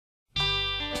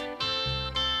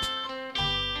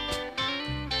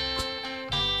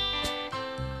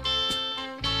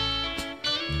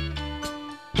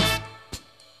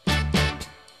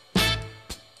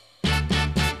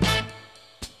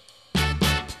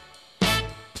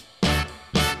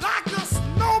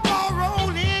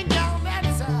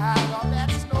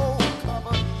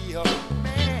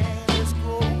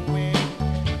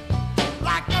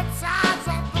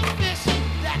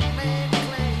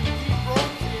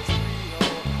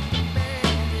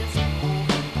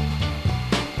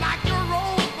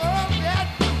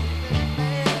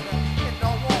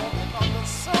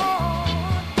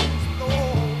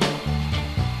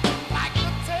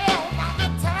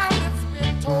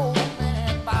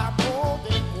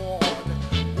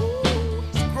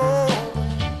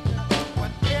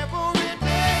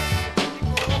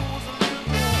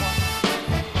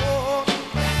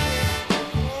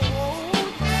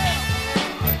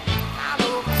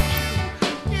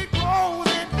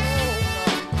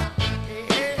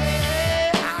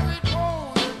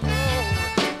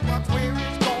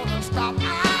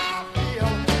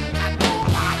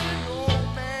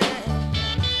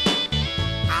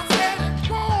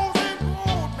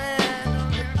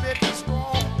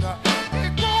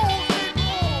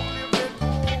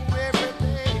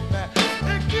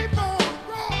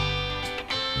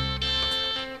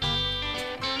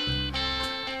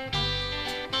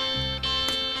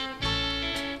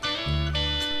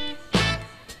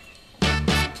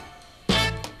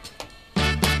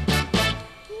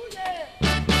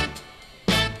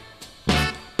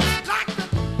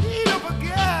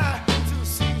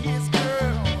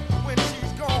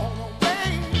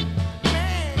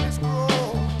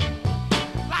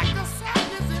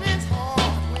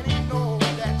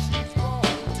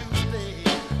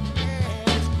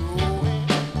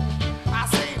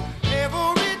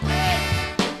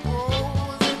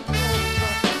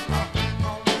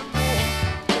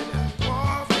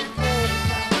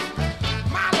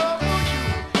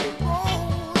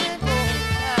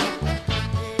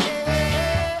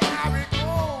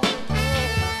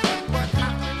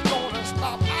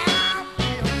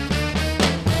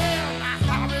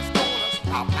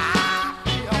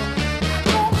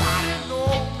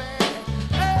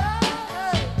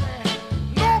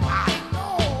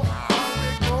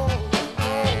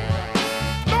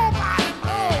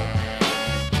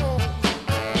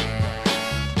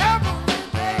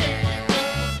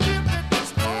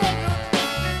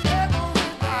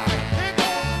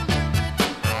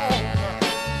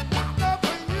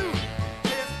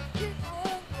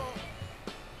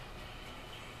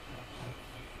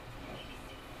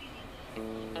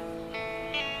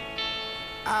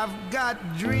I've got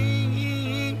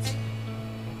dreams,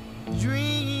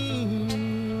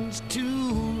 dreams to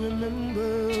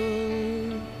remember.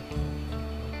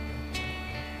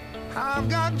 I've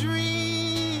got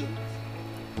dreams,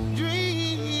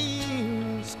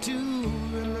 dreams to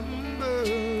remember.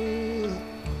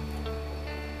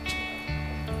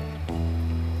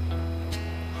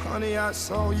 Honey, I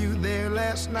saw you there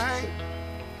last night.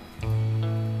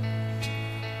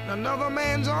 Another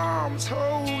man's arms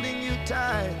holding you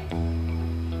tight.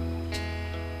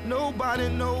 Nobody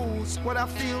knows what I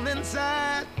feel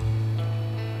inside.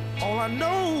 All I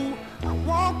know, I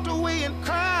walked away and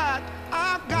cried.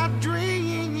 I've got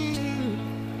dreams,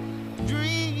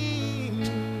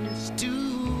 dreams to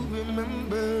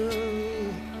remember.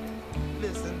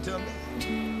 Listen to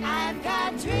me. I've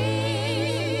got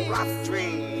dreams, rough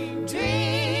dreams,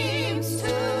 dreams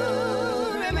to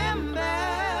remember.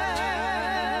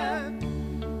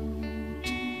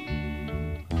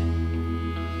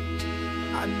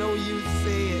 I know you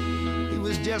said he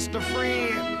was just a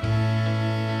friend,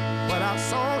 but I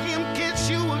saw him kiss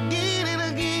you again and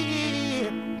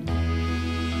again.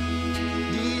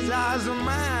 These eyes of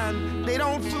mine, they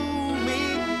don't fool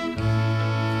me.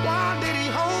 Why did he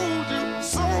hold you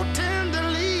so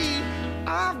tenderly?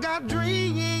 I've got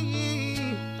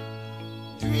dreams,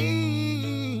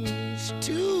 dreams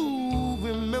to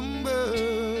remember.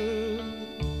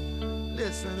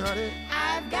 Listen, honey.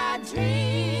 I've got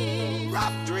dreams,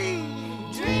 rough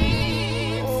dreams,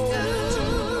 dreams to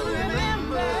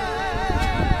remember.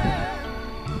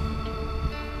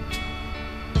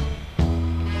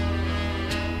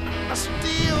 I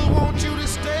still want you to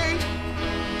stay.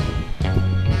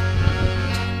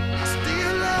 I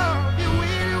still love you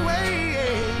anyway.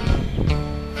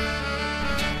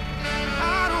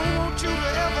 I don't want you to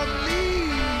ever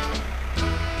leave.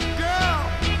 Girl,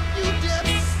 you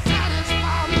just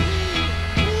satisfy me.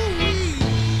 Ooh-wee.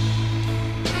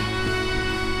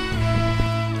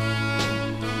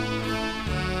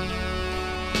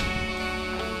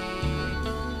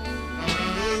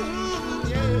 Ooh,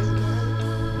 yeah.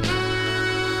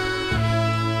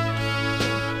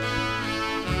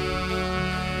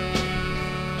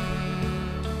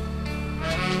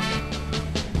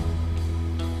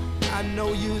 I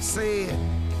know you said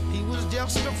he was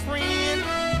just a friend,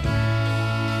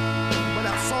 but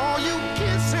I saw you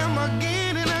kiss him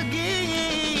again and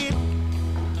again.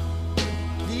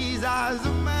 These eyes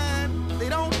of mine, they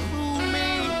don't fool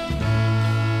me.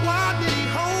 Why did he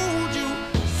hold you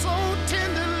so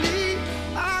tenderly?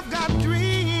 I've got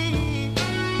dreams,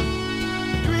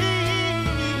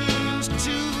 dreams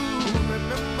to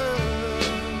remember.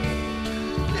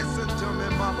 Listen to me,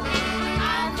 mama.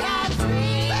 I've got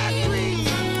dreams, Bad dreams.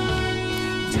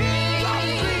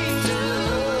 dreams to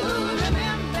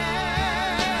remember.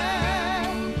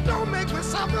 Don't make me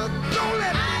suffer. Don't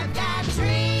let me. I've got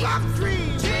dreams, Rough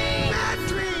dreams. dreams, Bad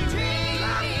dreams.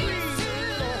 Rough dreams dreams. to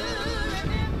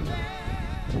remember.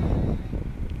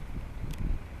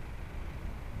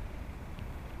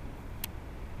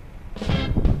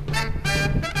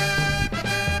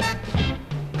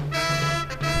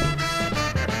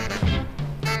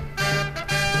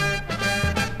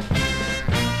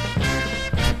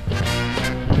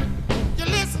 You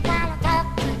listen while I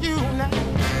talk to you now.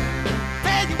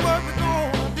 Tell you what we're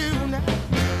gonna do now.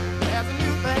 There's a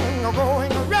new thing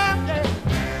going around, yeah.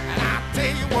 And I'll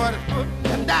tell you what it's putting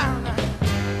them down now.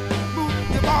 Move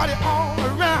your body all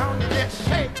around and just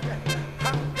shake it.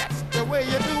 That's the way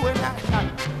you do it now.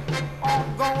 All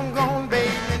gone,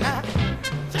 baby, now.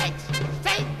 Shake,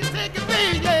 shake it,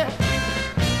 baby, yeah.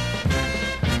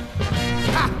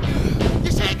 Ha.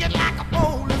 You shake it like a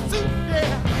bowl of soup,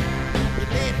 yeah. You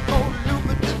let it go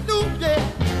loop-a-de-loop, yeah.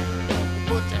 You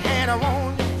put your hand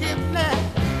around your hip now.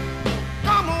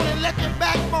 Come on and let your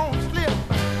backbone slip.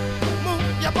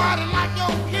 Move your body like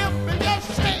your hip and just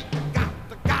shake. Got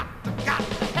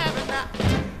to have it now.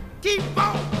 Keep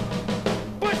on.